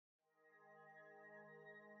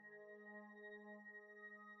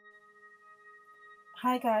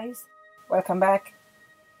Hi guys, welcome back.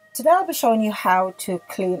 Today I'll be showing you how to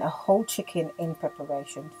clean a whole chicken in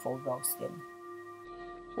preparation for roasting.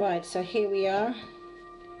 Right, so here we are.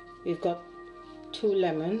 We've got 2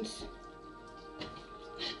 lemons.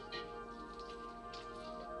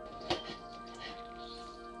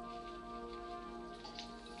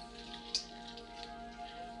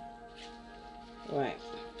 Right,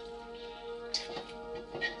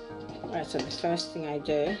 so the first thing I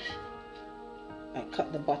do, I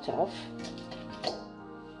cut the butter off.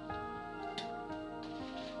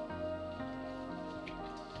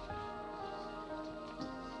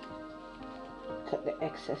 Cut the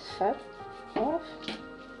excess fat off.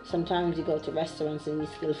 Sometimes you go to restaurants and you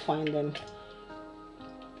still find them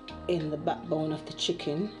in the backbone of the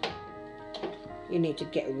chicken. You need to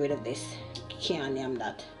get rid of this. You can't yam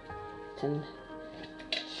that. And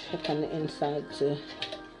check on the inside to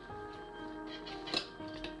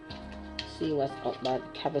see what's up by the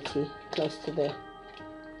cavity, close to the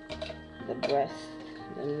breast,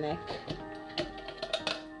 the neck.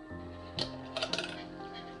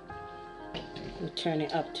 We turn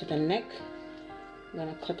it up to the neck. I'm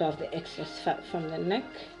going to cut off the excess fat from the neck.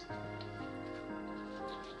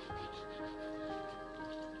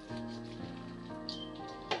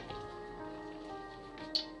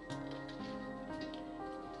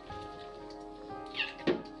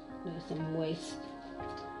 There's some waste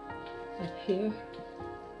up here,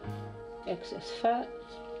 excess fat.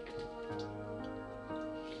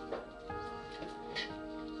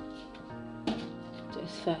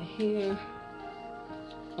 There's fat here.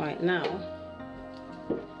 Right now,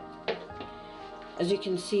 as you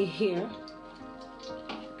can see here,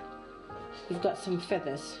 we've got some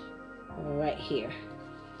feathers right here.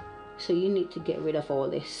 So you need to get rid of all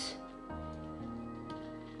this.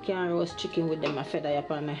 Can't roast chicken with them a feather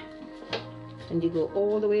up on there. And you go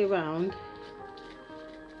all the way around.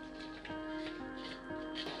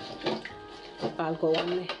 I'll go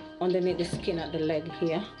underneath the skin at the leg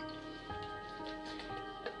here.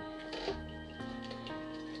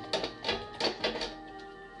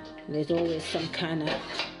 There's always some kind of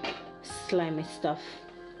slimy stuff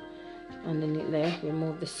underneath there.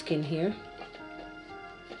 Remove the skin here.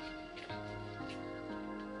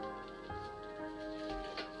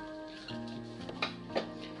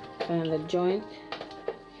 Find the joint.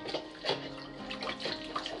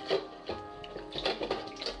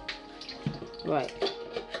 Right.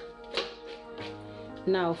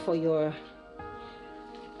 Now for your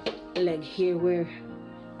leg here where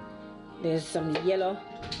there's some yellow.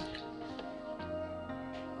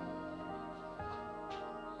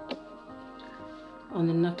 On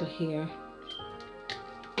the knuckle here,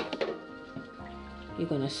 you're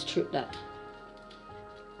gonna strip that.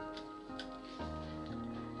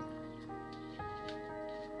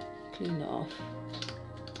 Clean it off.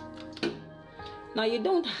 Now you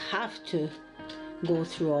don't have to go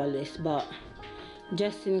through all this, but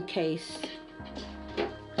just in case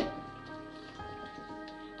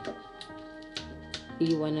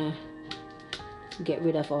you wanna get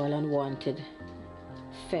rid of all unwanted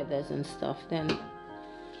feathers and stuff, then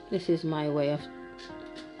this is my way of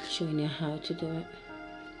showing you how to do it.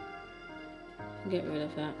 Get rid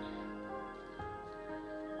of that.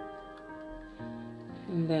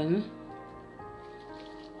 And then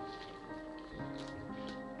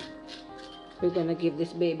we're gonna give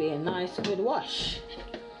this baby a nice good wash.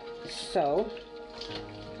 So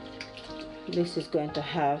this is going to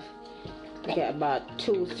have, get about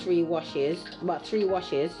 2-3 washes, about 3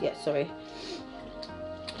 washes, yeah, sorry.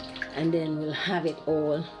 And then we'll have it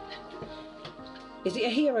all. Is it a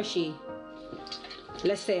he or a she?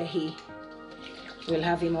 Let's say a he. We'll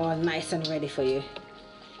have him all nice and ready for you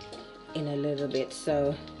in a little bit.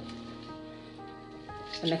 So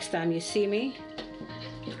the next time you see me,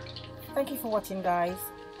 thank you for watching guys.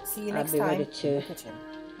 See you next time. I'll be ready to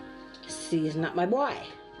see he's not my boy.